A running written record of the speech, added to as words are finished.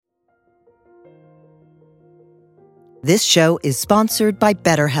This show is sponsored by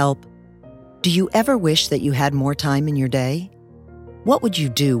BetterHelp. Do you ever wish that you had more time in your day? What would you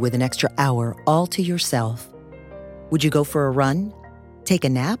do with an extra hour all to yourself? Would you go for a run? Take a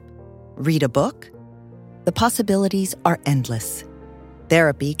nap? Read a book? The possibilities are endless.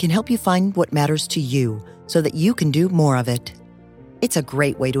 Therapy can help you find what matters to you so that you can do more of it. It's a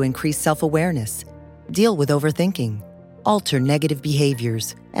great way to increase self-awareness, deal with overthinking, alter negative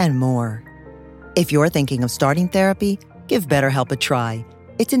behaviors, and more. If you're thinking of starting therapy, give BetterHelp a try.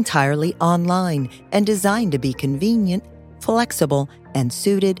 It's entirely online and designed to be convenient, flexible, and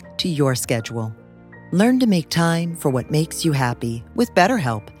suited to your schedule. Learn to make time for what makes you happy with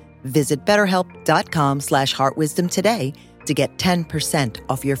BetterHelp. Visit BetterHelp.com/heartwisdom today to get 10%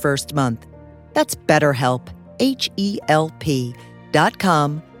 off your first month. That's BetterHelp,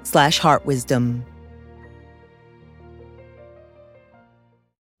 HELP.com/heartwisdom.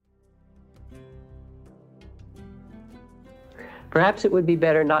 Perhaps it would be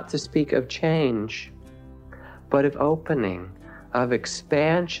better not to speak of change, but of opening, of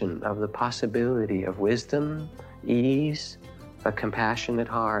expansion of the possibility of wisdom, ease, a compassionate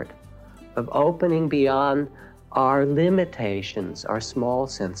heart, of opening beyond our limitations, our small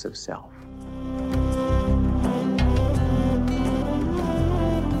sense of self.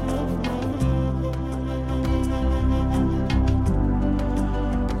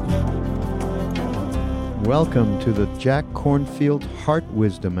 Welcome to the Jack Kornfield Heart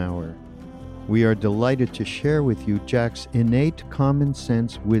Wisdom Hour. We are delighted to share with you Jack's innate common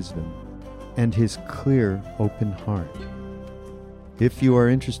sense wisdom and his clear, open heart. If you are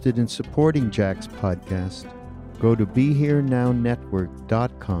interested in supporting Jack's podcast, go to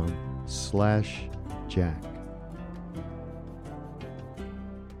BeHereNowNetwork.com/Jack.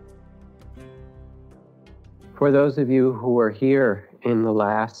 For those of you who were here in the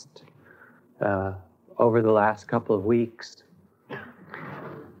over the last couple of weeks,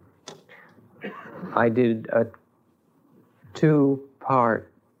 I did a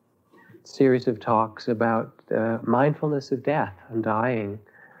 2-part series of talks about mindfulness of death and dying,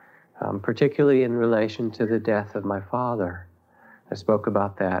 particularly in relation to the death of my father. I spoke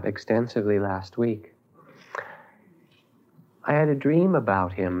about that extensively last week. I had a dream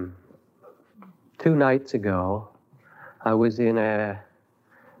about him 2 nights ago. I was in a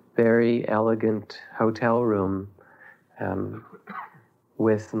very elegant hotel room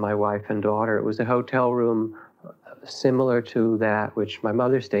with my wife and daughter. It was a hotel room similar to that which my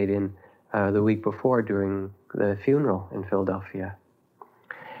mother stayed in the week before during the funeral in Philadelphia.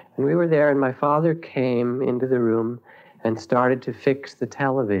 And we were there, and my father came into the room and started to fix the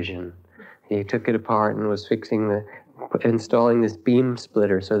television. He took it apart and was installing this beam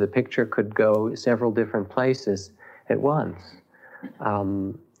splitter so the picture could go several different places at once.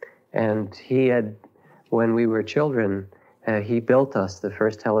 And he had, when we were children, he built us the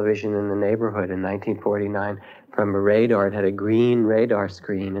first television in the neighborhood in 1949 from a radar. It had a green radar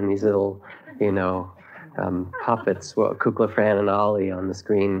screen and these little, puppets, Kukla, Fran, and Ollie on the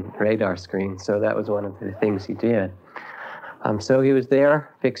screen, radar screen. So that was one of the things he did. So he was there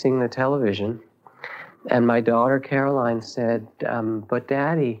fixing the television. And my daughter, Caroline, said, but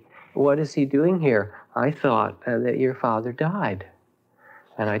Daddy, what is he doing here? I thought that your father died.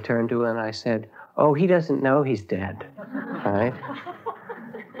 And I turned to him and I said, oh, he doesn't know he's dead, right?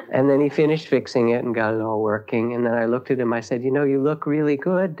 And then he finished fixing it and got it all working. And then I looked at him, I said, you look really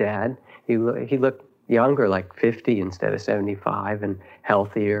good, Dad. He looked younger, like 50 instead of 75, and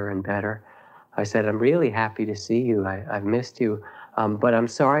healthier and better. I said, I'm really happy to see you. I've missed you. But I'm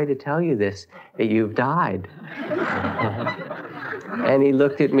sorry to tell you this, that you've died. And he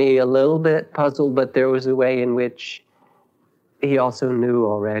looked at me a little bit puzzled, but there was a way in which he also knew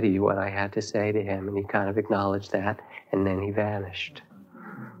already what I had to say to him, and he kind of acknowledged that, and then he vanished.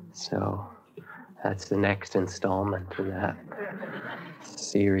 So that's the next installment in that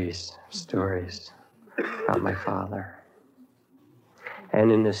series of stories about my father.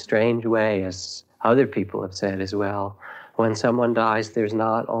 And in a strange way, as other people have said as well, when someone dies, there's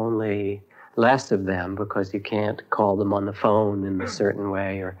not only less of them because you can't call them on the phone in a certain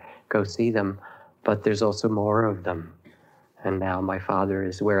way or go see them, but there's also more of them. And now my father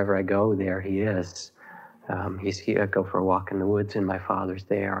is, wherever I go, there he is. He's here. I go for a walk in the woods and my father's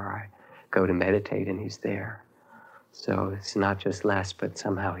there, or I go to meditate and he's there. So it's not just less, but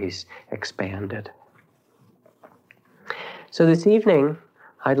somehow he's expanded. So this evening,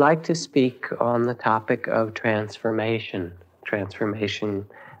 I'd like to speak on the topic of transformation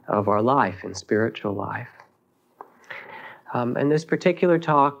of our life and spiritual life. And this particular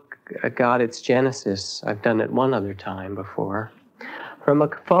talk got its genesis, I've done it one other time before, from a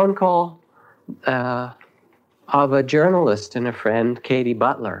phone call of a journalist and a friend, Katie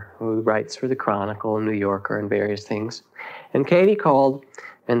Butler, who writes for the Chronicle and New Yorker and various things. And Katie called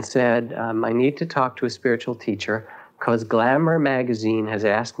and said, I need to talk to a spiritual teacher because Glamour magazine has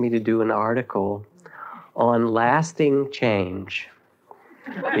asked me to do an article on lasting change.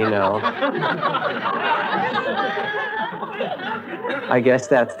 You know, I guess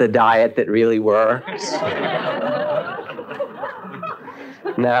that's the diet that really works.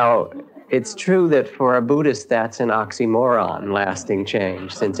 Now, it's true that for a Buddhist, that's an oxymoron, lasting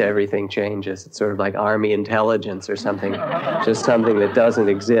change, since everything changes. It's sort of like army intelligence or something, just something that doesn't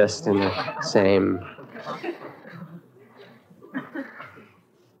exist in the same.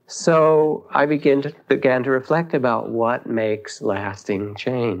 So I began to reflect about what makes lasting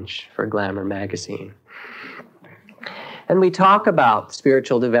change for Glamour magazine. And we talk about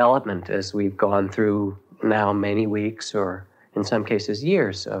spiritual development as we've gone through now many weeks, or in some cases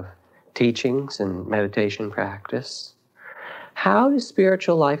years, of teachings and meditation practice. How does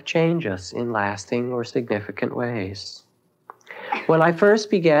spiritual life change us in lasting or significant ways? When I first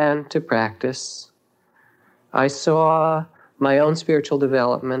began to practice, I saw my own spiritual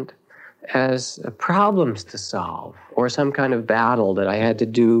development as problems to solve, or some kind of battle that I had to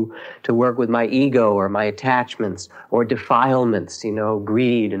do to work with my ego or my attachments or defilements,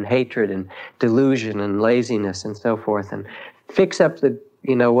 greed and hatred and delusion and laziness and so forth, and fix up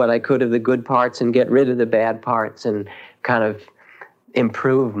what I could of the good parts and get rid of the bad parts and kind of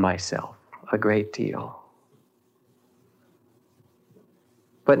improve myself a great deal.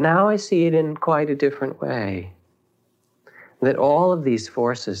 But now I see it in quite a different way. That all of these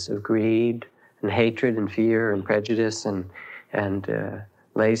forces of greed and hatred and fear and prejudice and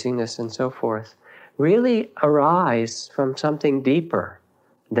laziness and so forth really arise from something deeper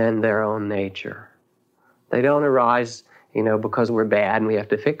than their own nature. They don't arise, because we're bad and we have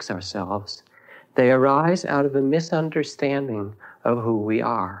to fix ourselves. They arise out of a misunderstanding of who we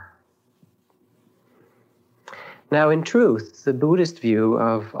are. Now, in truth, the Buddhist view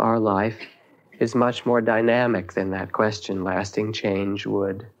of our life is much more dynamic than that question lasting change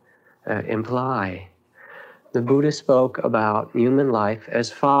would imply. The Buddha spoke about human life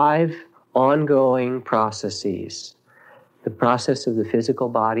as 5 ongoing processes. The process of the physical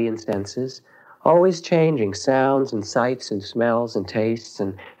body and senses, always changing, sounds and sights and smells and tastes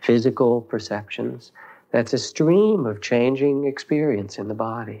and physical perceptions. That's a stream of changing experience in the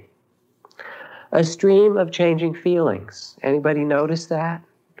body. A stream of changing feelings. Anybody notice that?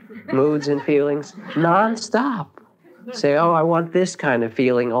 Moods and feelings, non-stop. Say, I want this kind of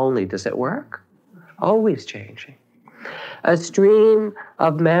feeling only. Does it work? Always changing. A stream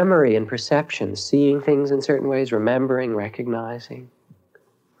of memory and perception, seeing things in certain ways, remembering, recognizing.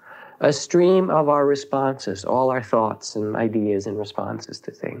 A stream of our responses, all our thoughts and ideas and responses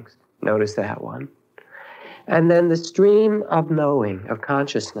to things. Notice that one. And then the stream of knowing, of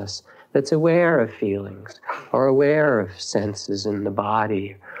consciousness, that's aware of feelings, or aware of senses in the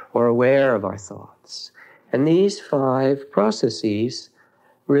body, or aware of our thoughts. And these 5 processes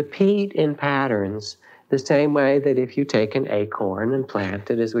repeat in patterns the same way that if you take an acorn and plant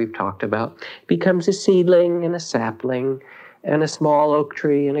it, as we've talked about, it becomes a seedling and a sapling and a small oak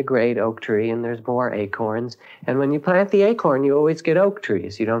tree and a great oak tree, and there's more acorns. And when you plant the acorn, you always get oak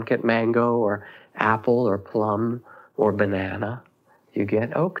trees. You don't get mango or apple or plum or banana. You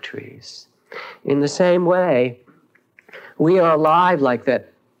get oak trees. In the same way, we are alive like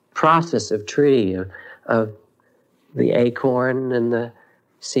that process of tree, of the acorn and the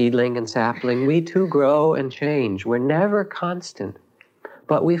seedling and sapling. We too grow and change. We're never constant,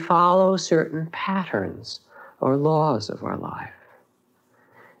 but we follow certain patterns or laws of our life.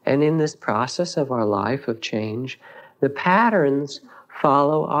 And in this process of our life of change, the patterns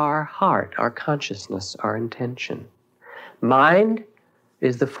follow our heart, our consciousness, our intention. Mind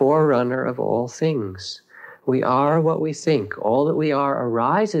is the forerunner of all things. We are what we think. All that we are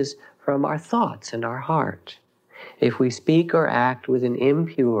arises from our thoughts and our heart. If we speak or act with an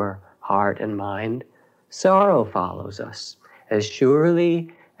impure heart and mind, sorrow follows us as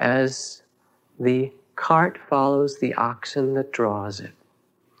surely as the cart follows the oxen that draws it.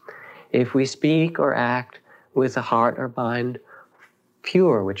 If we speak or act with a heart or mind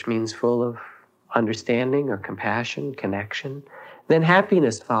pure, which means full of understanding or compassion, connection, then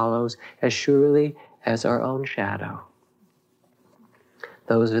happiness follows as surely as our own shadow.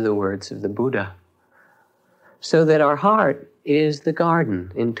 Those are the words of the Buddha. So that our heart is the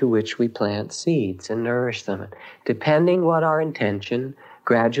garden into which we plant seeds and nourish them. Depending what our intention,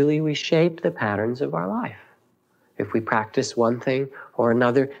 gradually we shape the patterns of our life. If we practice one thing or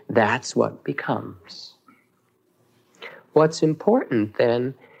another, that's what becomes. What's important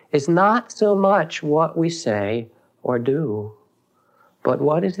then is not so much what we say or do, but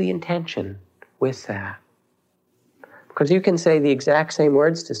what is the intention with that? Because you can say the exact same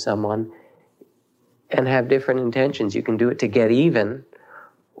words to someone and have different intentions. You can do it to get even,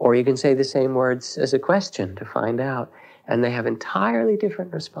 or you can say the same words as a question to find out, and they have entirely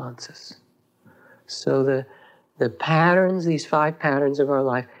different responses. So the patterns, these 5 patterns of our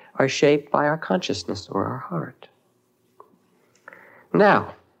life, are shaped by our consciousness or our heart.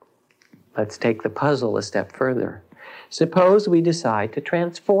 Now, let's take the puzzle a step further. Suppose we decide to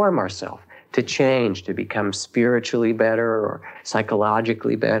transform ourselves, to change, to become spiritually better or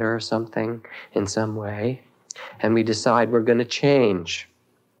psychologically better or something in some way, and we decide we're going to change.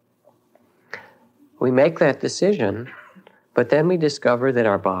 We make that decision, but then we discover that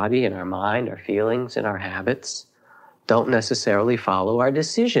our body and our mind, our feelings and our habits don't necessarily follow our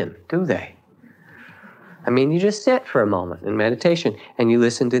decision, do they? I mean, you just sit for a moment in meditation and you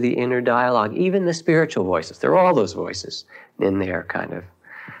listen to the inner dialogue, even the spiritual voices. There are all those voices in there, kind of.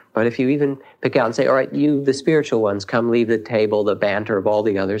 But if you even pick out and say, all right, you, the spiritual ones, come leave the table, the banter of all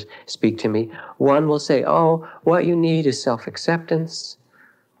the others, speak to me. One will say, oh, what you need is self-acceptance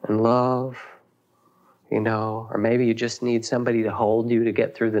and love, or maybe you just need somebody to hold you to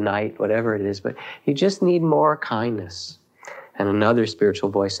get through the night, whatever it is, but you just need more kindness. And another spiritual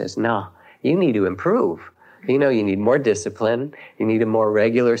voice says, no, you need to improve. You need more discipline. You need a more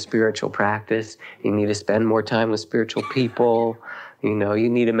regular spiritual practice. You need to spend more time with spiritual people. You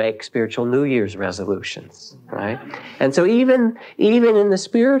need to make spiritual New Year's resolutions, right? And so even in the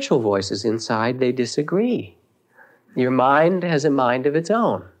spiritual voices inside, they disagree. Your mind has a mind of its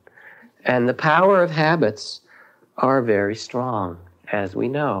own. And the power of habits are very strong, as we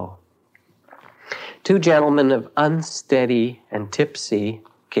know. 2 gentlemen of unsteady and tipsy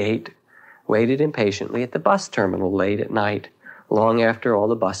gait waited impatiently at the bus terminal late at night, long after all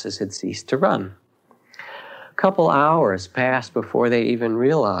the buses had ceased to run. A couple hours passed before they even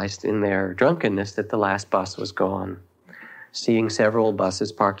realized in their drunkenness that the last bus was gone. Seeing several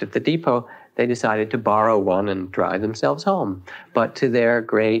buses parked at the depot, they decided to borrow one and drive themselves home. But to their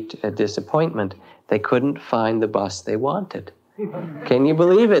great disappointment, they couldn't find the bus they wanted. Can you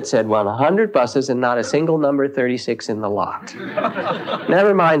believe it, said one, 100 buses and not a single number 36 in the lot.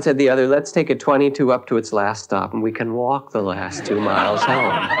 Never mind, said the other, let's take a 22 up to its last stop and we can walk the last 2 miles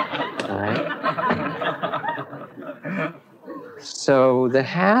home. All right? So the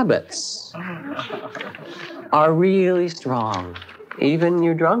habits are really strong. Even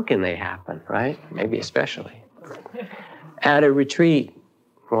you're drunken, they happen, right? Maybe especially. At a retreat,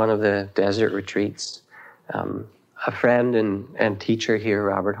 one of the desert retreats, a friend and teacher here,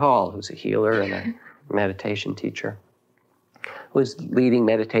 Robert Hall, who's a healer and a meditation teacher, was leading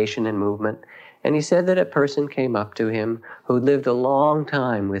meditation and movement. And he said that a person came up to him who lived a long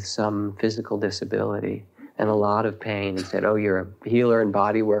time with some physical disability and a lot of pain and said, oh, you're a healer and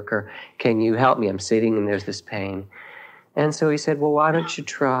body worker. Can you help me? I'm sitting and there's this pain. And so he said, well, why don't you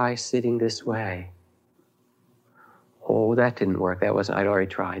try sitting this way? Oh, that didn't work. I'd already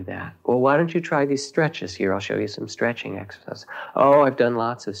tried that. Well, why don't you try these stretches? Here, I'll show you some stretching exercises. Oh, I've done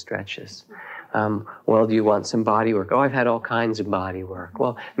lots of stretches. Well, do you want some body work? Oh, I've had all kinds of body work.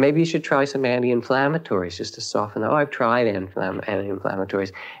 Well, maybe you should try some anti-inflammatories just to soften that. Oh, I've tried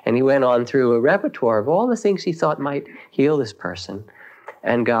anti-inflammatories. And he went on through a repertoire of all the things he thought might heal this person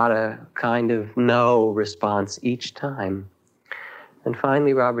and got a kind of no response each time. And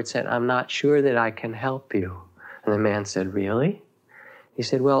finally, Robert said, I'm not sure that I can help you. And the man said, really? He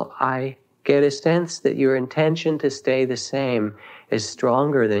said, well, I get a sense that your intention to stay the same is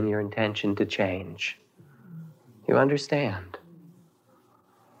stronger than your intention to change. You understand?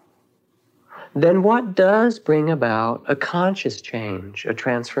 Then what does bring about a conscious change, a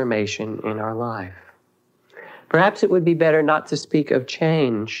transformation in our life? Perhaps it would be better not to speak of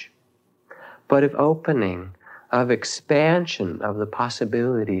change, but of opening, of expansion of the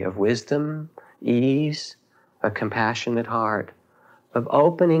possibility of wisdom, ease, a compassionate heart, of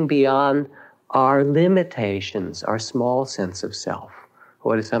opening beyond our limitations, our small sense of self,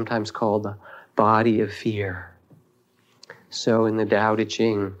 what is sometimes called the body of fear. So in the Tao Te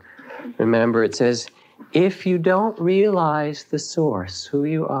Ching, remember it says, if you don't realize the source, who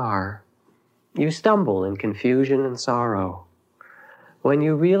you are, you stumble in confusion and sorrow. When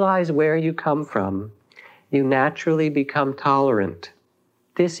you realize where you come from, you naturally become tolerant,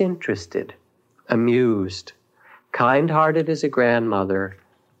 disinterested, amused, kind-hearted as a grandmother,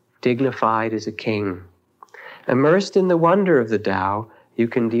 dignified as a king. Immersed in the wonder of the Tao, you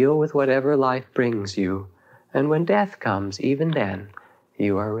can deal with whatever life brings you, and when death comes, even then,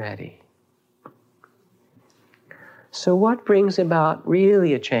 you are ready. So what brings about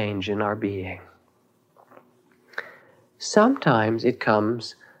really a change in our being? Sometimes it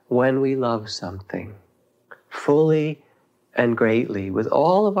comes when we love something fully and greatly with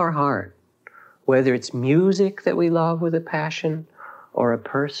all of our heart, whether it's music that we love with a passion, or a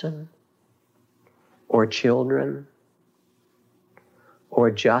person, or children, or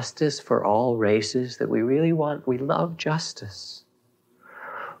justice for all races that we really want. We love justice.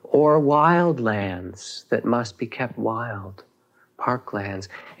 Or wild lands that must be kept wild, parklands.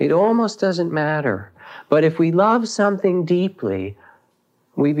 It almost doesn't matter. But if we love something deeply,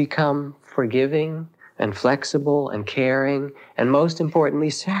 we become forgiving and flexible and caring, and most importantly,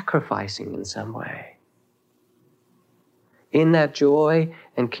 sacrificing in some way. In that joy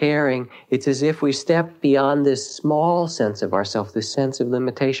and caring, it's as if we step beyond this small sense of ourselves, this sense of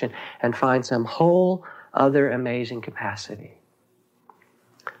limitation, and find some whole other amazing capacity.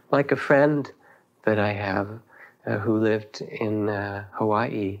 Like a friend that I have who lived in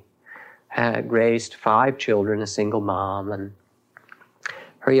Hawaii, had raised 5 children, a single mom, and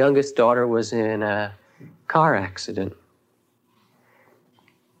her youngest daughter was in a car accident.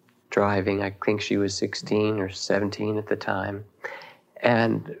 Driving, I think she was 16 or 17 at the time,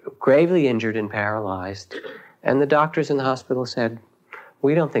 and gravely injured and paralyzed. And the doctors in the hospital said,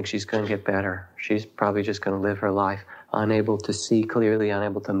 "We don't think she's going to get better. She's probably just going to live her life, unable to see clearly,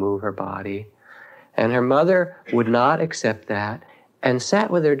 unable to move her body." And her mother would not accept that and sat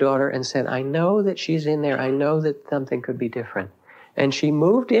with her daughter and said, "I know that she's in there. I know that something could be different." And she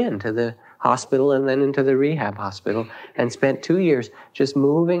moved into the hospital and then into the rehab hospital and spent 2 years just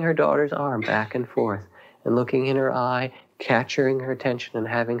moving her daughter's arm back and forth and looking in her eye, capturing her attention and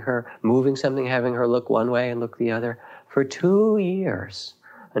having her moving something, having her look one way and look the other for 2 years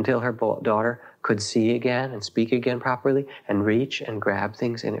until her daughter could see again and speak again properly and reach and grab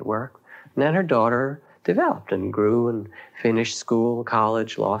things, and it worked. And then her daughter developed and grew and finished school,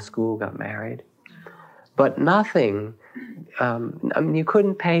 college, law school, got married. But nothing, you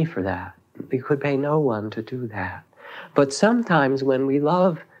couldn't pay for that. You could pay no one to do that. But sometimes when we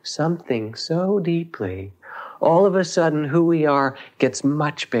love something so deeply, all of a sudden who we are gets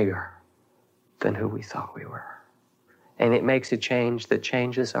much bigger than who we thought we were. And it makes a change that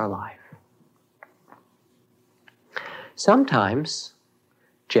changes our life. Sometimes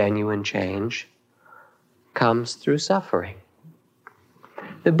genuine change comes through suffering.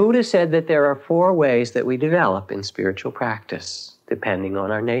 The Buddha said that there are 4 ways that we develop in spiritual practice, depending on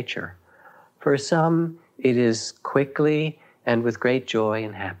our nature. For some, it is quickly and with great joy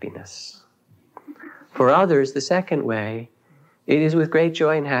and happiness. For others, the second way, it is with great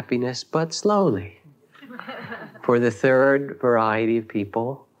joy and happiness, but slowly. For the third variety of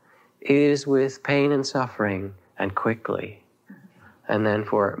people, it is with pain and suffering and quickly. And then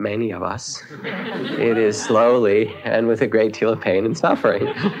for many of us, it is slowly and with a great deal of pain and suffering.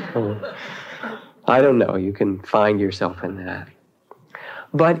 I don't know, you can find yourself in that.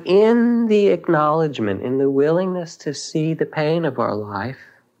 But in the acknowledgement, in the willingness to see the pain of our life,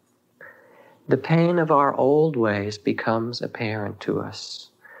 the pain of our old ways becomes apparent to us.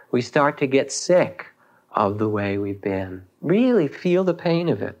 We start to get sick of the way we've been. Really feel the pain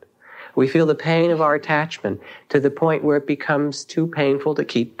of it. We feel the pain of our attachment to the point where it becomes too painful to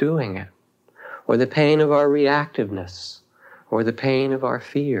keep doing it. Or the pain of our reactiveness, or the pain of our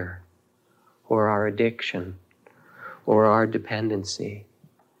fear, or our addiction, or our dependency.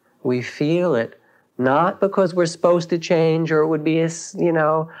 We feel it not because we're supposed to change or it would be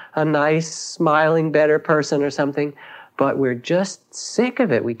a nice, smiling, better person or something, but we're just sick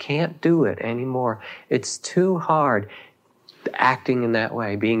of it. We can't do it anymore. It's too hard acting in that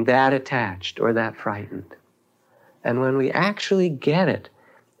way, being that attached or that frightened. And when we actually get it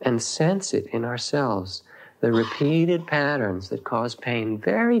and sense it in ourselves, the repeated patterns that cause pain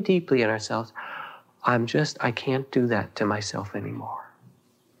very deeply in ourselves, I can't do that to myself anymore.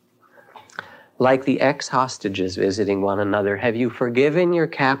 Like the ex-hostages visiting one another, "Have you forgiven your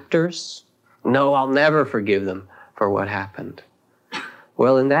captors?" "No, I'll never forgive them for what happened."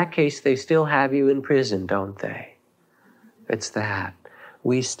 Well, in that case, they still have you in prison, don't they? It's that.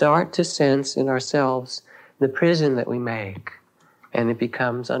 We start to sense in ourselves the prison that we make, and it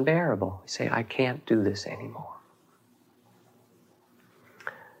becomes unbearable. We say, "I can't do this anymore."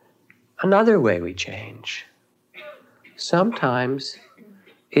 Another way we change. Sometimes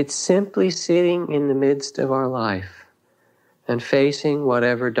it's simply sitting in the midst of our life and facing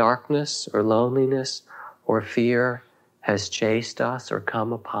whatever darkness or loneliness or fear has chased us or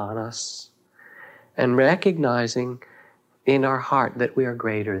come upon us, and recognizing in our heart that we are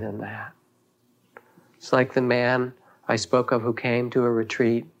greater than that. It's like the man I spoke of who came to a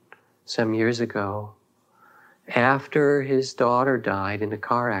retreat some years ago, after his daughter died in a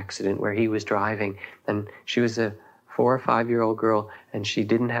car accident where he was driving, and she was a 4 or 5-year-old girl, and she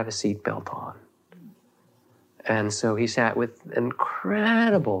didn't have a seatbelt on. And so he sat with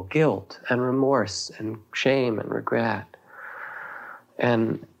incredible guilt and remorse and shame and regret,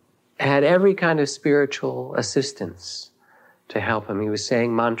 and had every kind of spiritual assistance to help him. He was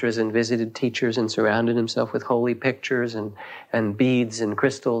saying mantras and visited teachers and surrounded himself with holy pictures and beads and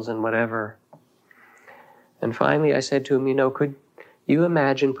crystals and whatever. And finally I said to him, could you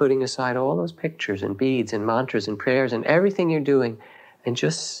imagine putting aside all those pictures and beads and mantras and prayers and everything you're doing and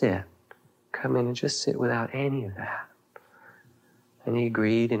just sit? Come in and just sit without any of that. And he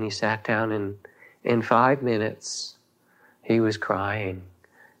agreed, and he sat down, and in 5 minutes he was crying.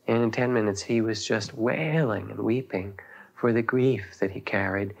 And in 10 minutes he was just wailing and weeping for the grief that he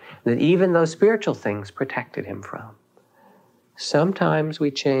carried, that even those spiritual things protected him from. Sometimes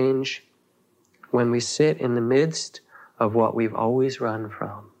we change when we sit in the midst of what we've always run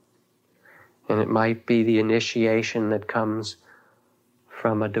from. And it might be the initiation that comes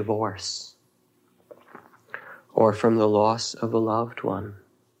from a divorce, or from the loss of a loved one,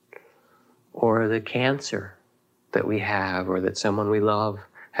 or the cancer that we have, or that someone we love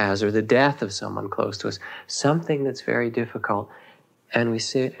has, or the death of someone close to us, something that's very difficult. And we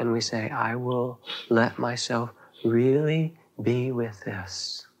sit and we say, I will let myself really be with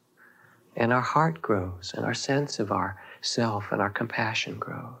this. And our heart grows, and our sense of ourself and our compassion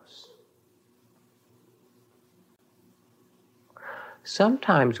grows.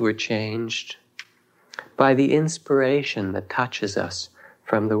 Sometimes we're changed by the inspiration that touches us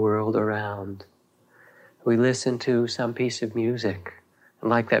from the world around. We listen to some piece of music, and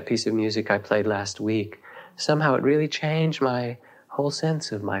like that piece of music I played last week, somehow it really changed my whole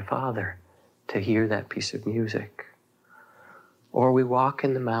sense of my father to hear that piece of music. Or we walk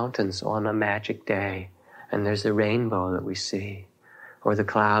in the mountains on a magic day, and there's the rainbow that we see, or the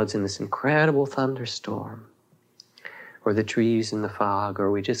clouds in this incredible thunderstorm, or the trees in the fog,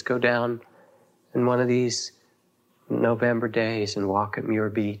 or we just go down in one of these November days and walk at Muir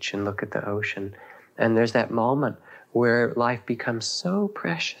Beach and look at the ocean. And there's that moment where life becomes so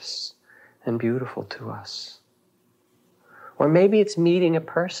precious and beautiful to us. Or maybe it's meeting a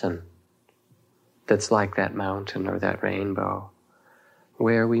person that's like that mountain or that rainbow,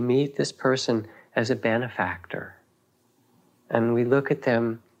 where we meet this person as a benefactor. And we look at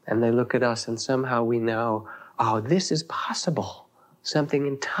them and they look at us, and somehow we know, oh, this is possible. Something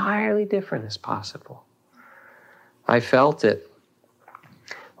entirely different is possible. I felt it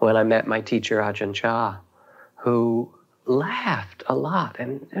when I met my teacher, Ajahn Chah, who laughed a lot.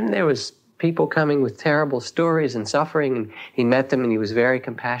 And there was people coming with terrible stories and suffering, and he met them and he was very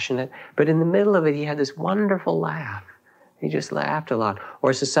compassionate. But in the middle of it, he had this wonderful laugh. He just laughed a lot.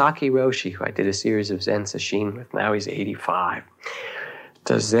 Or Sasaki Roshi, who I did a series of Zen Sesshin with. Now he's 85.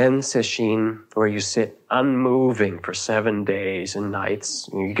 The Zen Sesshin, where you sit unmoving for 7 days and nights.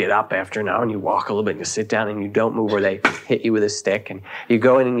 And you get up after an hour and you walk a little bit and you sit down and you don't move, or they hit you with a stick. And you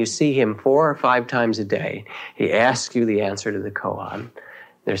go in and you see him 4 or 5 times a day. He asks you the answer to the koan.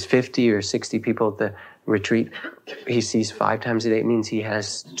 There's 50 or 60 people at the retreat. He sees 5 times a day. It means he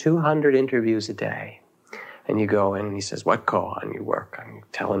has 200 interviews a day. And you go in and he says, what koan you work on? You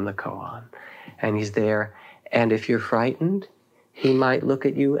tell him the koan. And he's there. And if you're frightened, he might look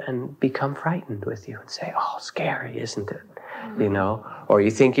at you and become frightened with you and say, oh, scary, isn't it? You know? Or you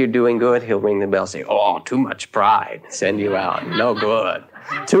think you're doing good, he'll ring the bell and say, oh, too much pride, send you out. No good.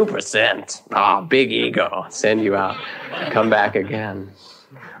 2%. Oh, big ego, send you out. Come back again.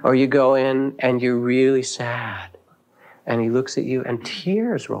 Or you go in and you're really sad. And he looks at you and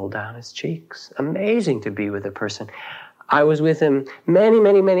tears roll down his cheeks. Amazing to be with a person. I was with him many,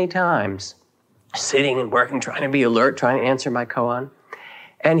 many, many times, sitting and working, trying to be alert, trying to answer my koan.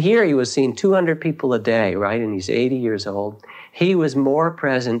 And here he was seeing 200 people a day, right? And he's 80 years old. He was more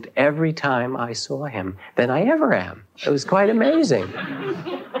present every time I saw him than I ever am. It was quite amazing.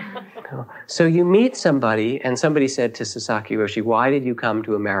 So you meet somebody, and somebody said to Sasaki Roshi, why did you come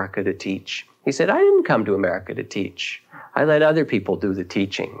to America to teach? He said, I didn't come to America to teach. I let other people do the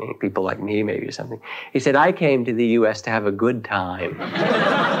teaching, people like me maybe or something. He said, I came to the U.S. to have a good time.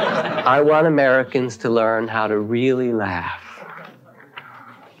 I want Americans to learn how to really laugh.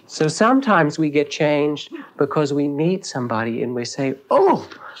 So sometimes we get changed because we meet somebody and we say, oh,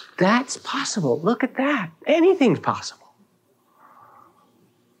 that's possible. Look at that. Anything's possible.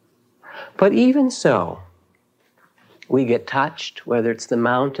 But even so, we get touched, whether it's the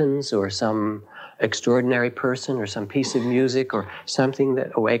mountains or some extraordinary person or some piece of music or something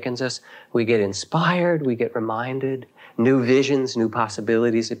that awakens us. We get inspired, we get reminded, new visions, new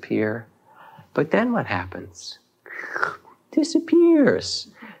possibilities appear. But then what happens? Disappears,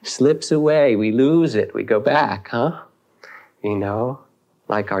 slips away, we lose it, we go back, huh? You know,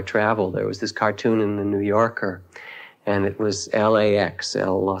 like our travel. There was this cartoon in the New Yorker, and it was LAX,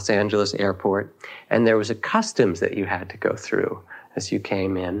 Los Angeles Airport, and there was a customs that you had to go through as you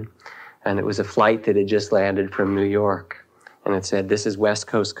came in, and it was a flight that had just landed from New York. And it said, "This is West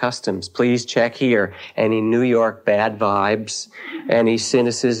Coast Customs. Please check here. Any New York bad vibes, any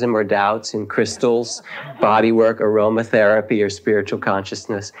cynicism or doubts in crystals, bodywork, aromatherapy, or spiritual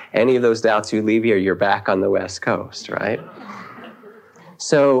consciousness, any of those doubts you leave here, you're back on the West Coast," right?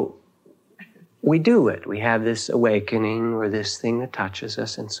 So we do it. We have this awakening or this thing that touches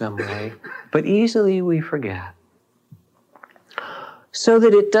us in some way, but easily we forget. So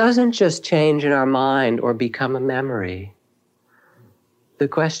that it doesn't just change in our mind or become a memory. The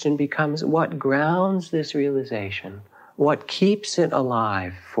question becomes, what grounds this realization? What keeps it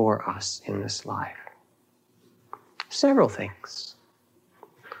alive for us in this life? Several things.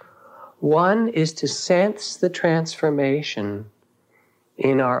 One is to sense the transformation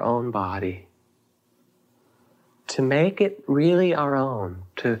in our own body, to make it really our own,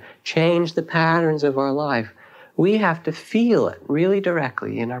 to change the patterns of our life. We have to feel it really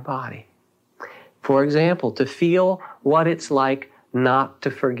directly in our body. For example, to feel what it's like not to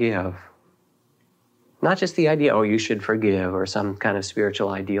forgive. Not just the idea, oh, you should forgive, or some kind of spiritual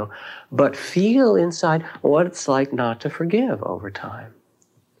ideal, but feel inside what it's like not to forgive over time.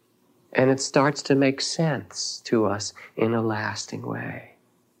 And it starts to make sense to us in a lasting way.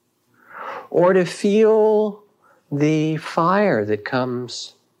 Or to feel the fire that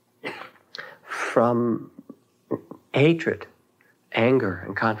comes from hatred, anger,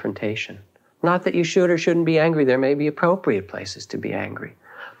 and confrontation. Not that you should or shouldn't be angry. There may be appropriate places to be angry.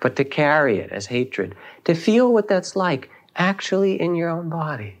 But to carry it as hatred, to feel what that's like actually in your own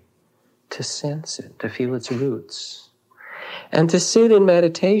body, to sense it, to feel its roots. And to sit in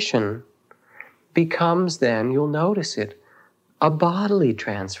meditation becomes then, you'll notice it, a bodily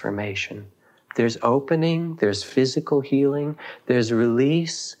transformation. There's opening, there's physical healing, there's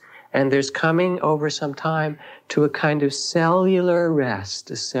release, and there's coming over some time to a kind of cellular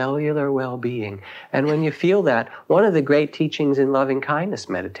rest, a cellular well-being. And when you feel that, one of the great teachings in loving kindness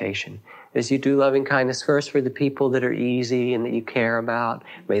meditation is you do loving kindness first for the people that are easy and that you care about.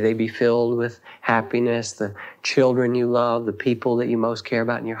 May they be filled with happiness, the children you love, the people that you most care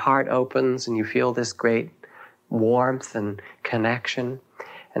about, and your heart opens and you feel this great warmth and connection.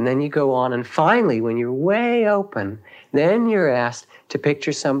 And then you go on, and finally, when you're way open, then you're asked to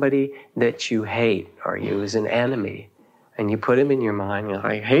picture somebody that you hate or you as an enemy. And you put him in your mind, you know,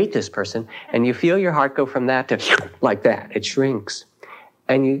 I hate this person. And you feel your heart go from that to like that. It shrinks.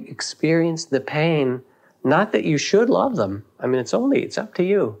 And you experience the pain, not that you should love them. I mean, it's up to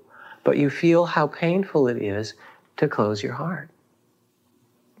you. But you feel how painful it is to close your heart.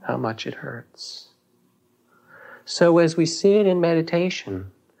 How much it hurts. So as we sit in meditation,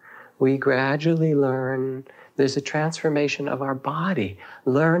 we gradually learn, there's a transformation of our body.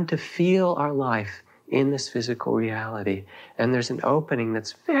 Learn to feel our life in this physical reality. And there's an opening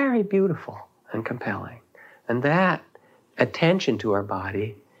that's very beautiful and compelling. And that attention to our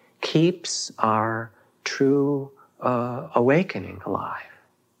body keeps our true awakening alive.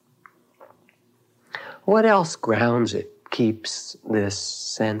 What else grounds it, keeps this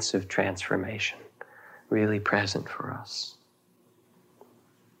sense of transformation really present for us?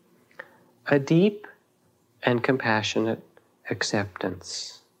 A deep and compassionate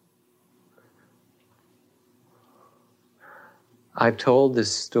acceptance. I've told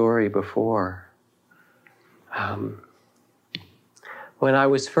this story before. When I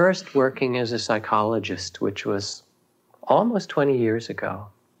was first working as a psychologist, which was almost 20 years ago,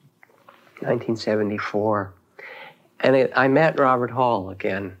 1974, and I met Robert Hall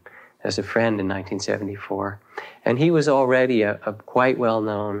again as a friend in 1974. And he was already a quite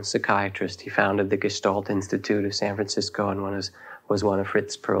well-known psychiatrist. He founded the Gestalt Institute of San Francisco and was one of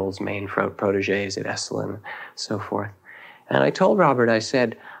Fritz Perls' main protégés at Esalen and so forth. And I told Robert, I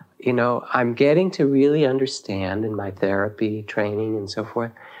said, you know, I'm getting to really understand in my therapy training and so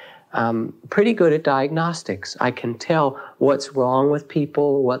forth, pretty good at diagnostics. I can tell what's wrong with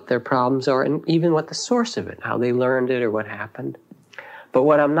people, what their problems are, and even what the source of it, how they learned it or what happened. But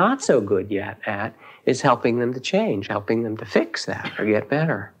what I'm not so good yet at is helping them to change, helping them to fix that or get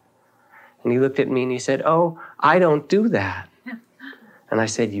better. And he looked at me and he said, oh, I don't do that. And I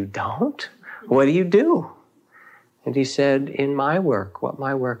said, you don't? What do you do? And he said, in my work, what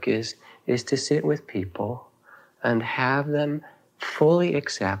my work is to sit with people and have them fully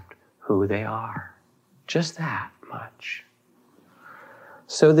accept who they are. Just that much.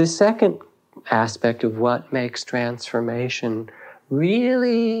 So the second aspect of what makes transformation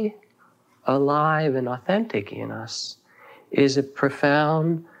really alive and authentic in us is a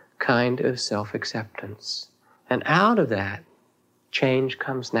profound kind of self-acceptance. And out of that, change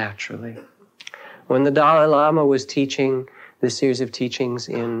comes naturally. When the Dalai Lama was teaching this series of teachings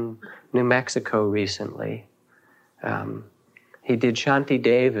in New Mexico recently, he did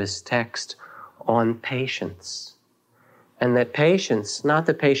Shantideva's text on patience. And that patience, not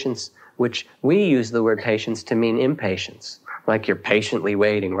the patience which we use the word patience to mean impatience, like you're patiently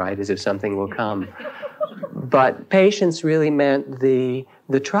waiting, right, as if something will come. But patience really meant the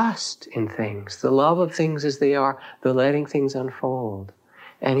trust in things, the love of things as they are, the letting things unfold.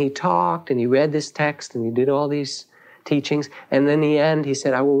 And he talked and he read this text and he did all these teachings. And then in the end, he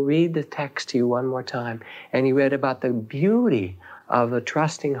said, I will read the text to you one more time. And he read about the beauty of a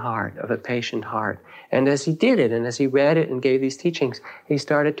trusting heart, of a patient heart. And as he did it, and as he read it and gave these teachings, he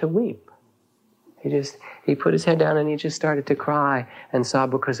started to weep. He put his head down and he just started to cry and sob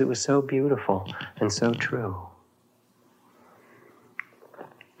because it was so beautiful and so true.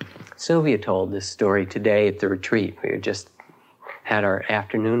 Sylvia told this story today at the retreat. We just had our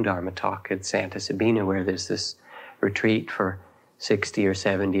afternoon Dharma talk at Santa Sabina, where there's this retreat for 60 or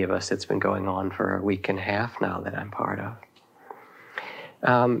 70 of us that's been going on for a week and a half now that I'm part of.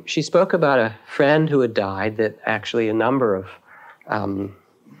 She spoke about a friend who had died that actually a number of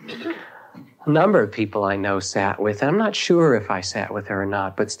people I know sat with. I'm not sure if I sat with her or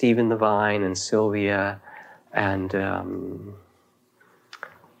not, but Stephen Levine and Sylvia and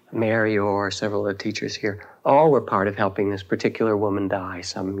Mary Orr, several of the teachers here, all were part of helping this particular woman die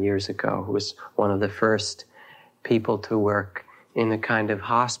some years ago, who was one of the first people to work in the kind of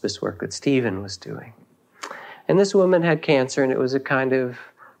hospice work that Stephen was doing. And this woman had cancer, and it was a kind of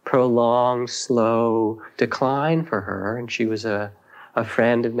prolonged, slow decline for her, and she was a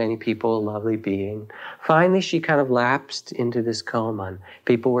friend of many people, a lovely being. Finally, she kind of lapsed into this coma, and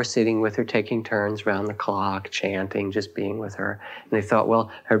people were sitting with her, taking turns round the clock, chanting, just being with her. And they thought,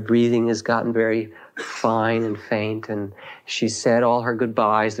 well, her breathing has gotten very fine and faint, and she said all her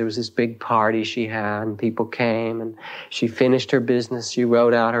goodbyes. There was this big party she had, and people came, and she finished her business. She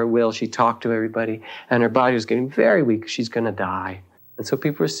wrote out her will. She talked to everybody, and her body was getting very weak. She's going to die. And so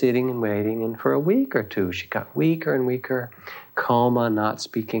people were sitting and waiting, and for a week or two, she got weaker and weaker, coma, not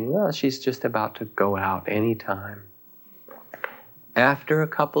speaking well. She's just about to go out any time. After a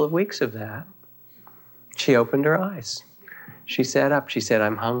couple of weeks of that, she opened her eyes. She sat up. She said,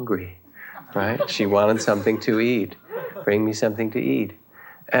 I'm hungry, right? She wanted something to eat. Bring me something to eat.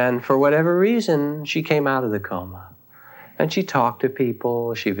 And for whatever reason, she came out of the coma. And she talked to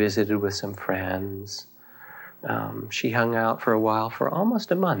people. She visited with some friends. She hung out for a while, for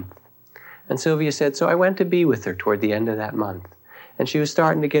almost a month. And Sylvia said, so I went to be with her toward the end of that month. And she was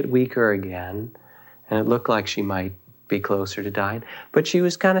starting to get weaker again, and it looked like she might be closer to dying. But she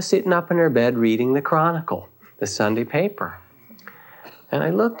was kind of sitting up in her bed reading the Chronicle, the Sunday paper. And I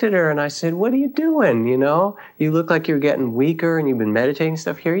looked at her and I said, what are you doing? You know, you look like you're getting weaker and you've been meditating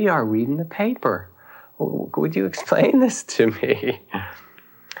stuff. Here you are reading the paper. Would you explain this to me?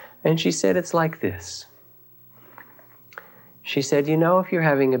 And she said, it's like this. She said, you know, if you're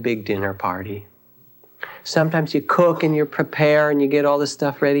having a big dinner party, sometimes you cook and you prepare and you get all the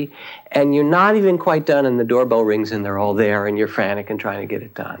stuff ready, and you're not even quite done and the doorbell rings and they're all there and you're frantic and trying to get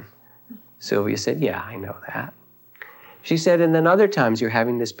it done. Sylvia said, yeah, I know that. She said, and then other times you're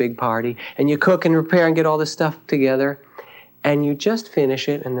having this big party and you cook and prepare and get all this stuff together and you just finish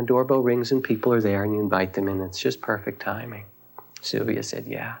it and the doorbell rings and people are there and you invite them in. It's just perfect timing. Sylvia said,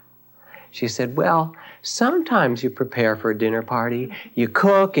 yeah. She said, well, sometimes you prepare for a dinner party, you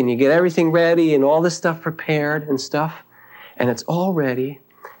cook and you get everything ready and all the stuff prepared and stuff, and it's all ready.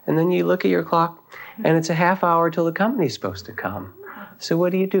 And then you look at your clock and it's a half hour till the company's supposed to come. So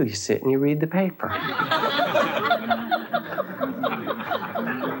what do? You sit and you read the paper.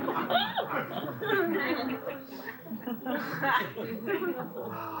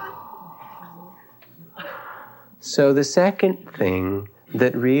 So the second thing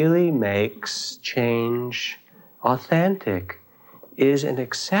that really makes change authentic is an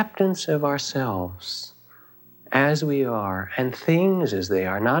acceptance of ourselves as we are and things as they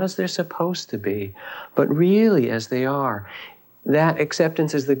are, not as they're supposed to be, but really as they are. That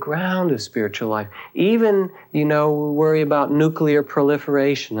acceptance is the ground of spiritual life. Even, we worry about nuclear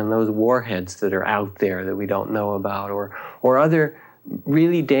proliferation and those warheads that are out there that we don't know about, or other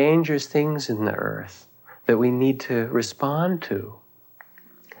really dangerous things in the earth that we need to respond to.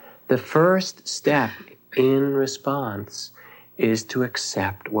 The first step in response is to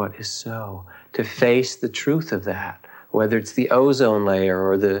accept what is so, to face the truth of that, whether it's the ozone layer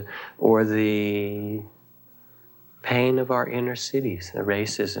or the pain of our inner cities, the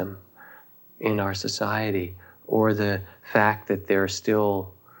racism in our society, or the fact that there are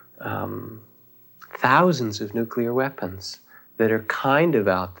still thousands of nuclear weapons that are kind of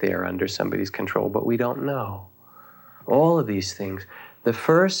out there under somebody's control, but we don't know. All of these things. The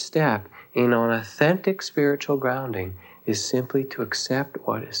first step in an authentic spiritual grounding is simply to accept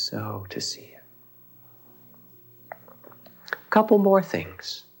what is so, to see it. A couple more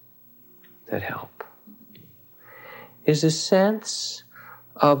things that help is a sense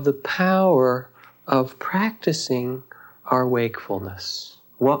of the power of practicing our wakefulness.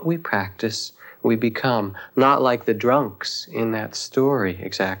 What we practice, we become. Not like the drunks in that story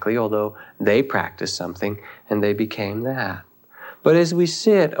exactly, although they practiced something and they became that. But as we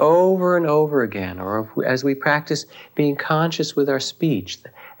sit over and over again, or as we practice being conscious with our speech, the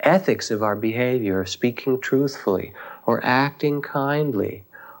ethics of our behavior, of speaking truthfully or acting kindly,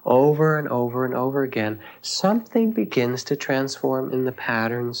 over and over and over again, something begins to transform in the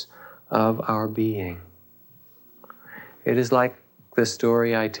patterns of our being. It is like the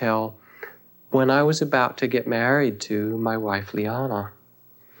story I tell when I was about to get married to my wife, Liana.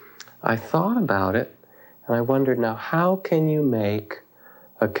 I thought about it, and I wondered, now, how can you make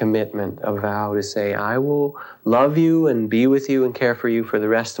a commitment, a vow to say, I will love you and be with you and care for you for the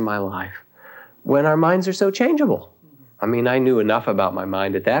rest of my life, when our minds are so changeable? I mean, I knew enough about my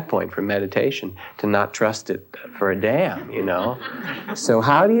mind at that point from meditation to not trust it for a damn, you know? So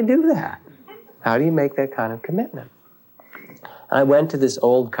how do you do that? How do you make that kind of commitment? I went to this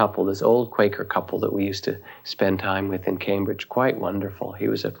old couple, this old Quaker couple that we used to spend time with in Cambridge. Quite wonderful. He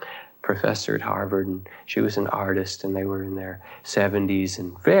was a professor at Harvard, and she was an artist, and they were in their 70s,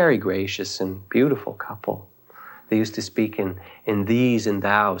 and very gracious and beautiful couple. They used to speak in these and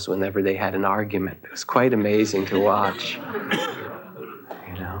thous whenever they had an argument. It was quite amazing to watch.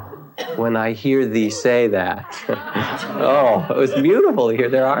 You know, when I hear thee say that, oh, it was beautiful to hear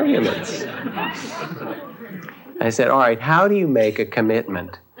their arguments. I said, all right, how do you make a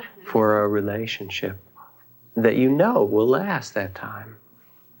commitment for a relationship that you know will last that time?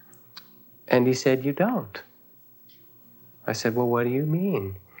 And he said, you don't. I said, well, what do you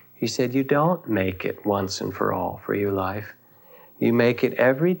mean? He said, you don't make it once and for all for your life. You make it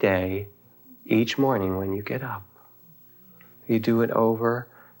every day, each morning when you get up. You do it over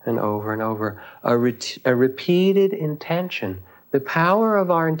and over and over. A repeated intention. The power of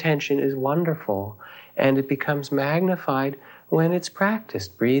our intention is wonderful, and it becomes magnified when it's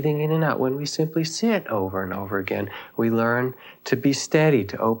practiced, breathing in and out. When we simply sit over and over again, we learn to be steady,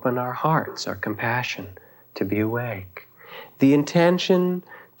 to open our hearts, our compassion, to be awake. The intention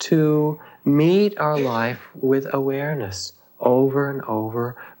to meet our life with awareness over and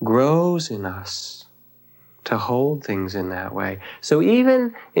over grows in us, to hold things in that way. So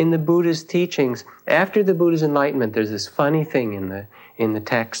even in the Buddha's teachings, after the Buddha's enlightenment, there's this funny thing in the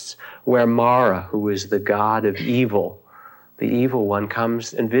texts where Mara, who is the god of evil, the evil one,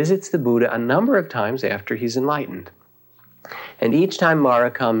 comes and visits the Buddha a number of times after he's enlightened. And each time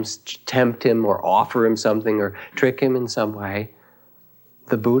Mara comes to tempt him or offer him something or trick him in some way,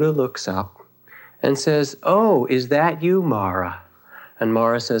 the Buddha looks up and says, oh, is that you, Mara? And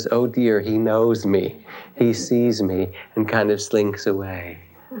Mara says, oh dear, he knows me. He sees me, and kind of slinks away.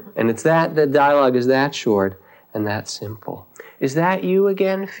 And it's that, the dialogue is that short and that simple. Is that you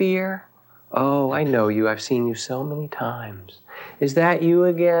again, fear? Oh, I know you. I've seen you so many times. Is that you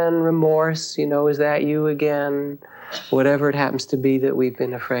again, remorse? You know, is that you again? Whatever it happens to be that we've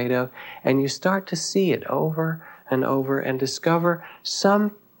been afraid of. And you start to see it over and over and discover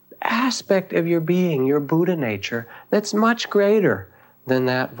some aspect of your being, your Buddha nature, that's much greater than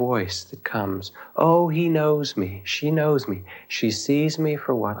that voice that comes. Oh, he knows me. She knows me. She sees me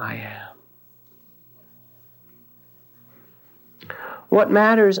for what I am. What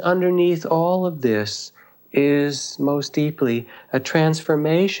matters underneath all of this is most deeply a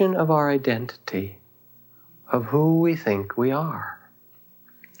transformation of our identity, of who we think we are.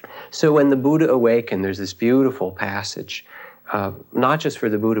 So when the Buddha awakened, there's this beautiful passage, not just for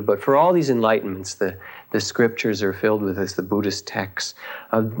the Buddha, but for all these enlightenments. The scriptures are filled with this, the Buddhist texts.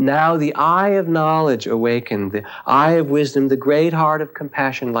 Now the eye of knowledge awakened, the eye of wisdom, the great heart of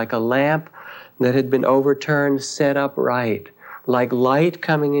compassion, like a lamp that had been overturned, set upright, like light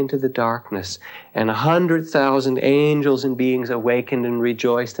coming into the darkness. And 100,000 angels and beings awakened and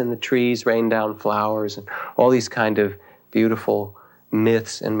rejoiced, and the trees rained down flowers, and all these kind of beautiful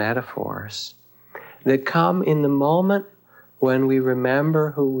myths and metaphors that come in the moment when we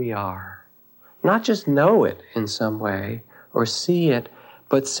remember who we are. Not just know it in some way or see it,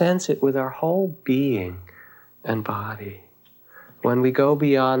 but sense it with our whole being. and body. When we go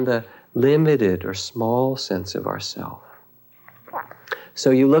beyond the limited or small sense of ourself. So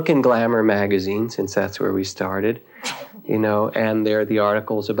you look in Glamour magazine, since that's where we started, and there are the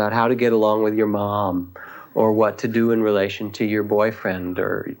articles about how to get along with your mom, or what to do in relation to your boyfriend,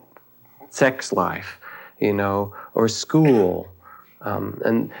 or sex life, or school.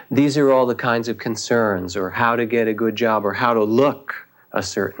 And these are all the kinds of concerns, or how to get a good job, or how to look a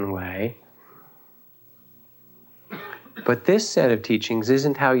certain way. But this set of teachings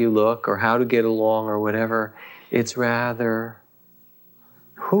isn't how you look, or how to get along, or whatever. It's rather,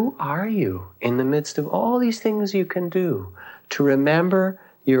 who are you in the midst of all these things you can do to remember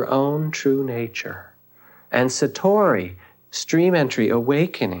your own true nature? And Satori, stream entry,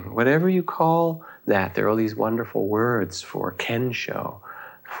 awakening, whatever you call that, there are all these wonderful words for kensho,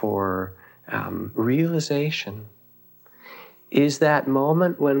 for realization, is that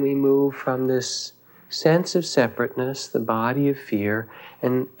moment when we move from this sense of separateness, the body of fear,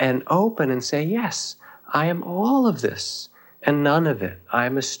 and open and say, yes, I am all of this and none of it. I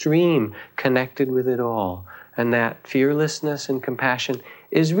am a stream connected with it all. And that fearlessness and compassion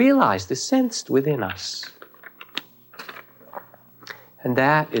is realized, is sensed within us. And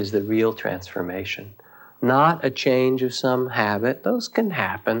that is the real transformation. Not a change of some habit. Those can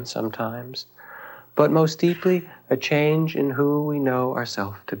happen sometimes. But most deeply, a change in who we know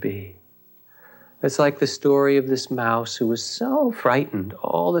ourselves to be. It's like the story of this mouse who was so frightened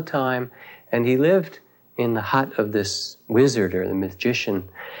all the time, and he lived in the hut of this wizard or the magician.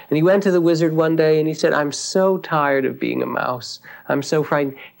 And he went to the wizard one day and he said, I'm so tired of being a mouse. I'm so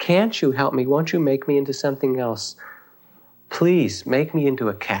frightened. Can't you help me? Won't you make me into something else? Please make me into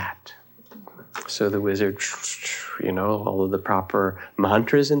a cat. So the wizard, all of the proper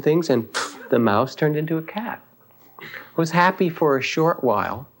mantras and things, and the mouse turned into a cat. Was happy for a short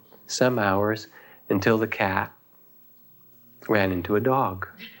while, some hours, until the cat ran into a dog.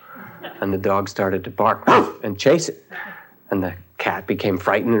 And the dog started to bark and chase it. And the cat became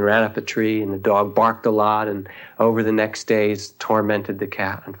frightened and ran up a tree, and the dog barked a lot, and over the next days tormented the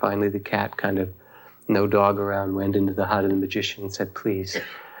cat. And finally the cat, kind of no dog around, went into the hut of the magician and said, please,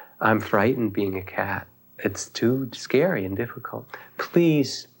 I'm frightened being a cat. It's too scary and difficult.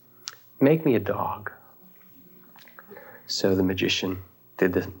 Please make me a dog. So the magician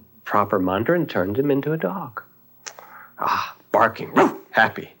did the proper mantra and turned him into a dog. Barking,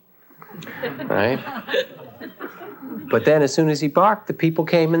 happy. Right? But then as soon as he barked, the people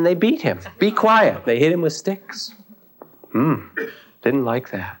came and they beat him. Be quiet. They hit him with sticks. Didn't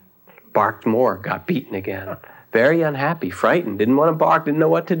like that. Barked more, got beaten again. Very unhappy, frightened, didn't want to bark, didn't know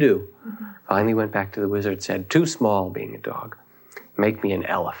what to do. Finally went back to the wizard, said, too small being a dog. Make me an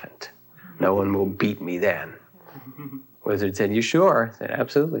elephant. No one will beat me then. Wizard said, you sure? I said,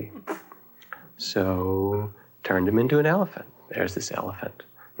 absolutely. So turned him into an elephant. There's this elephant,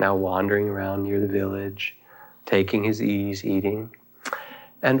 now wandering around near the village, taking his ease, eating.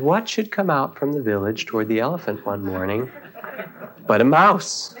 And what should come out from the village toward the elephant one morning but a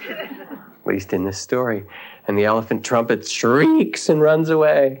mouse, at least in this story. And the elephant trumpet shrieks and runs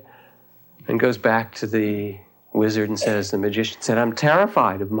away and goes back to the wizard and says, the magician said, I'm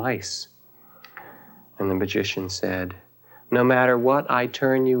terrified of mice. And the magician said, no matter what I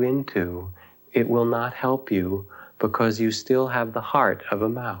turn you into, it will not help you because you still have the heart of a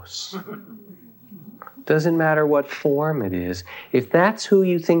mouse. Doesn't matter what form it is. If that's who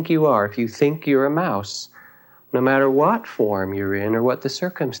you think you are, if you think you're a mouse, no matter what form you're in or what the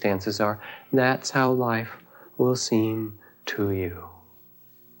circumstances are, that's how life will seem to you.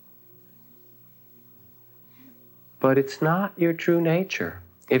 But it's not your true nature.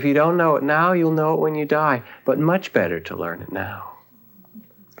 If you don't know it now, you'll know it when you die, but much better to learn it now.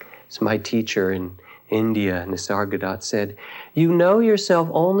 So my teacher in India, Nisargadatta, said, you know yourself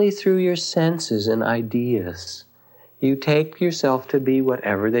only through your senses and ideas. You take yourself to be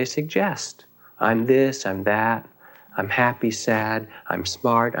whatever they suggest. I'm this, I'm that, I'm happy, sad, I'm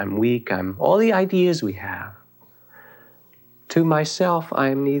smart, I'm weak, I'm all the ideas we have. To myself, I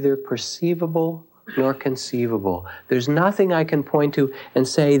am neither perceivable nor conceivable. There's nothing I can point to and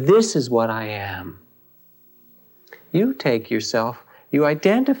say, this is what I am. You take yourself, you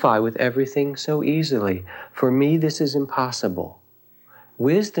identify with everything so easily. For me, this is impossible.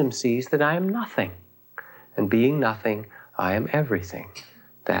 Wisdom sees that I am nothing. And being nothing, I am everything.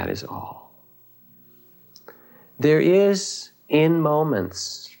 That is all. There is, in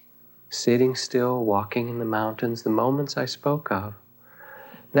moments, sitting still, walking in the mountains, the moments I spoke of,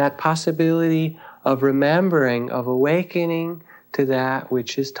 that possibility of remembering, of awakening to that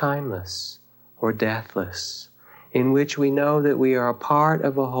which is timeless or deathless, in which we know that we are a part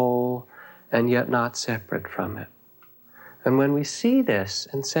of a whole and yet not separate from it. And when we see this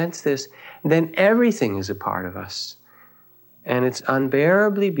and sense this, then everything is a part of us. And it's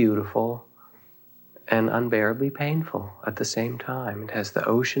unbearably beautiful and unbearably painful at the same time. It has the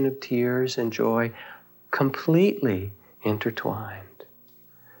ocean of tears and joy completely intertwined.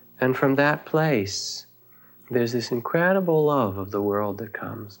 And from that place, there's this incredible love of the world that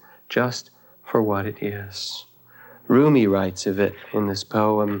comes just for what it is. Rumi writes of it in this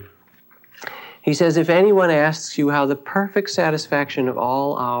poem. He says, if anyone asks you how the perfect satisfaction of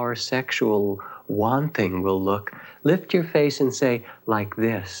all our sexual wanting will look, lift your face and say, like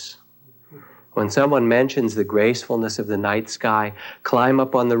this. When someone mentions the gracefulness of the night sky, climb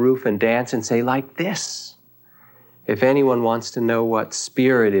up on the roof and dance and say, like this. If anyone wants to know what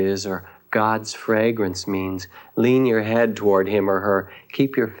spirit is or God's fragrance means, lean your head toward him or her,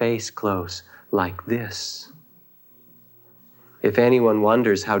 keep your face close, like this. If anyone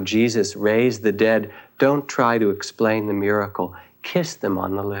wonders how Jesus raised the dead, don't try to explain the miracle. Kiss them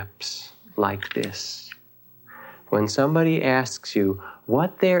on the lips, like this. When somebody asks you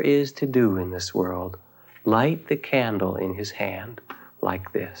what there is to do in this world, light the candle in his hand,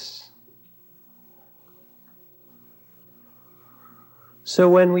 like this. So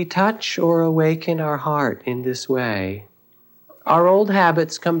when we touch or awaken our heart in this way, our old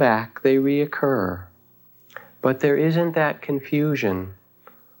habits come back, they reoccur. But there isn't that confusion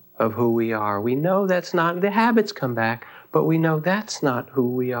of who we are. We know that's not, the habits come back, but we know that's not who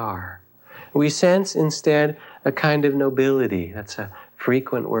we are. We sense instead a kind of nobility. That's a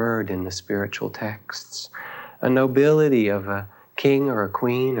frequent word in the spiritual texts. A nobility of a king or a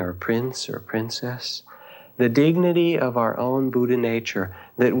queen or a prince or a princess. The dignity of our own Buddha nature,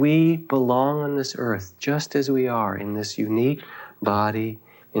 that we belong on this earth just as we are in this unique body,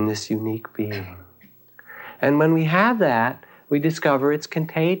 in this unique being. And when we have that, we discover it's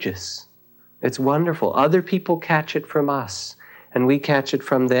contagious. It's wonderful. Other people catch it from us, and we catch it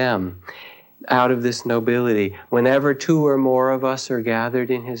from them out of this nobility. Whenever two or more of us are gathered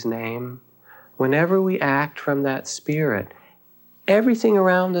in his name, whenever we act from that spirit, everything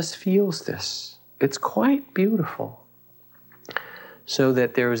around us feels this. It's quite beautiful. So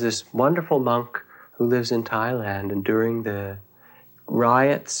that there was this wonderful monk who lives in Thailand, and during the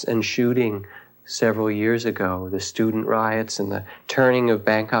riots and shooting several years ago, the student riots and the turning of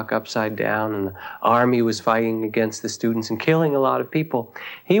Bangkok upside down, and the army was fighting against the students and killing a lot of people.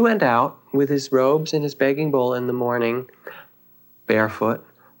 He went out with his robes and his begging bowl in the morning, barefoot,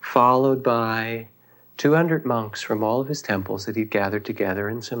 followed by 200 monks from all of his temples that he'd gathered together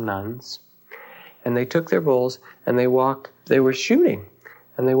and some nuns. And they took their bowls and they were shooting,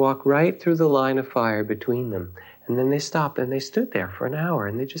 and they walked right through the line of fire between them. And then they stopped and they stood there for an hour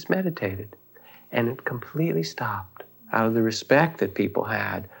and they just meditated. And it completely stopped out of the respect that people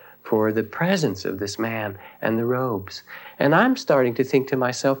had for the presence of this man and the robes. And I'm starting to think to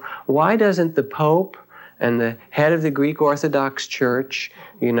myself, why doesn't the Pope and the head of the Greek Orthodox Church,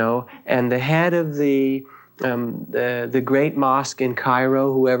 and the head of the great mosque in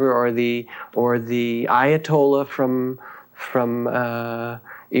Cairo, whoever, or the Ayatollah from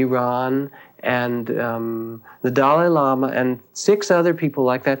Iran, and the Dalai Lama and 6 other people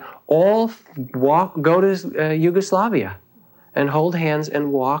like that, all go to Yugoslavia and hold hands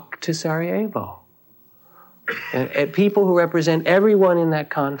and walk to Sarajevo. And people who represent everyone in that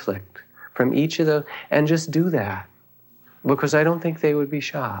conflict from each of those, and just do that. Because I don't think they would be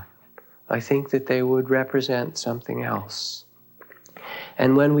shot. I think that they would represent something else.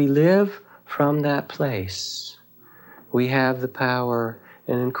 And when we live from that place, we have the power,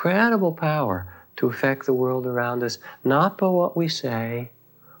 an incredible power, to affect the world around us, not by what we say,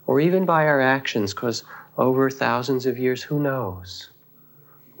 or even by our actions, because over thousands of years, who knows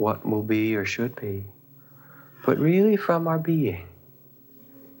what will be or should be, but really from our being.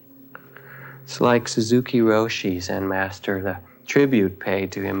 It's like Suzuki Roshi, Zen master, the tribute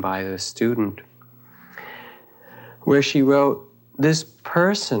paid to him by the student, where she wrote, this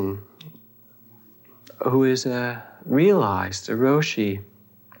person who is realized, a Roshi,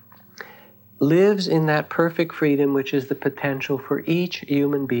 lives in that perfect freedom which is the potential for each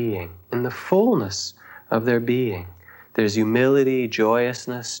human being, in the fullness of their being. There's humility,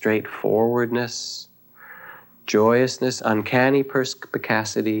 joyousness, straightforwardness, uncanny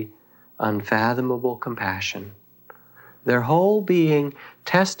perspicacity, unfathomable compassion. Their whole being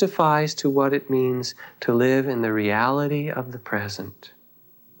testifies to what it means to live in the reality of the present.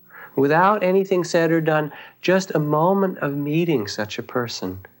 Without anything said or done, just a moment of meeting such a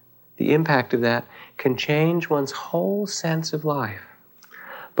person, the impact of that can change one's whole sense of life.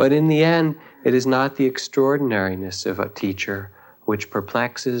 But in the end, it is not the extraordinariness of a teacher which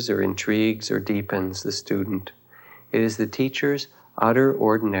perplexes or intrigues or deepens the student. It is the teacher's utter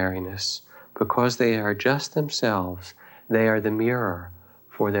ordinariness. Because they are just themselves, they are the mirror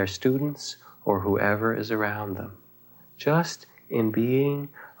for their students or whoever is around them. Just in being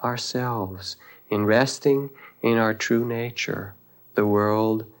ourselves, in resting in our true nature, the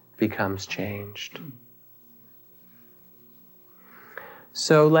world becomes changed.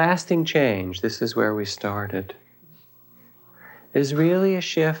 So lasting change, this is where we started, is really a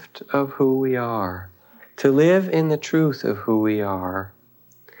shift of who we are. To live in the truth of who we are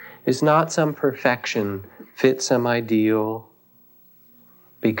is not some perfection, fit some ideal,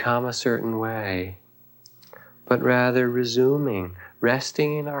 become a certain way, but rather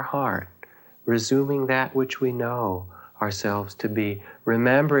resting in our heart, resuming that which we know ourselves to be,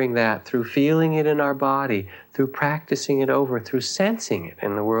 remembering that through feeling it in our body, through practicing it over, through sensing it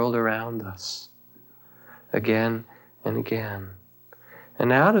in the world around us, again and again.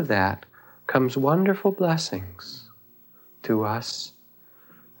 And out of that comes wonderful blessings to us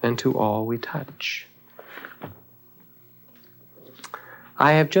and to all we touch.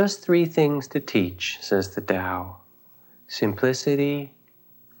 I have just 3 things to teach, says the Tao: simplicity,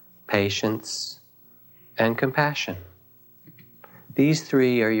 patience, and compassion. These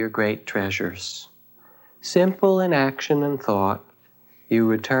 3 are your great treasures. Simple in action and thought, you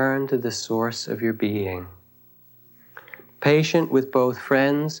return to the source of your being. Patient with both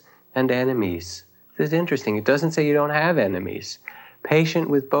friends and enemies. This is interesting. It doesn't say you don't have enemies. Patient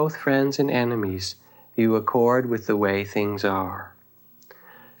with both friends and enemies, you accord with the way things are.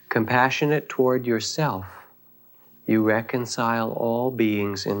 Compassionate toward yourself, you reconcile all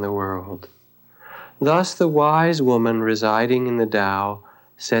beings in the world. Thus the wise woman residing in the Tao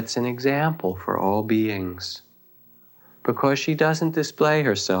sets an example for all beings. Because she doesn't display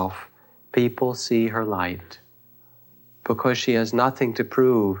herself, people see her light. Because she has nothing to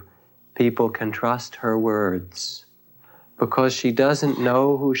prove, people can trust her words. Because she doesn't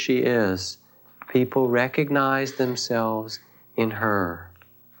know who she is, people recognize themselves in her.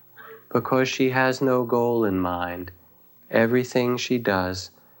 Because she has no goal in mind, everything she does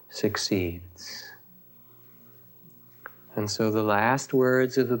succeeds. And so the last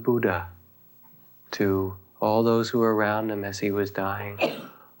words of the Buddha to all those who were around him as he was dying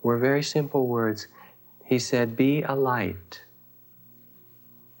were very simple words. He said, be a light,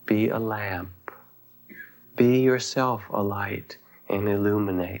 be a lamp, be yourself a light and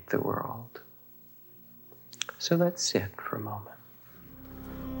illuminate the world. So let's sit for a moment.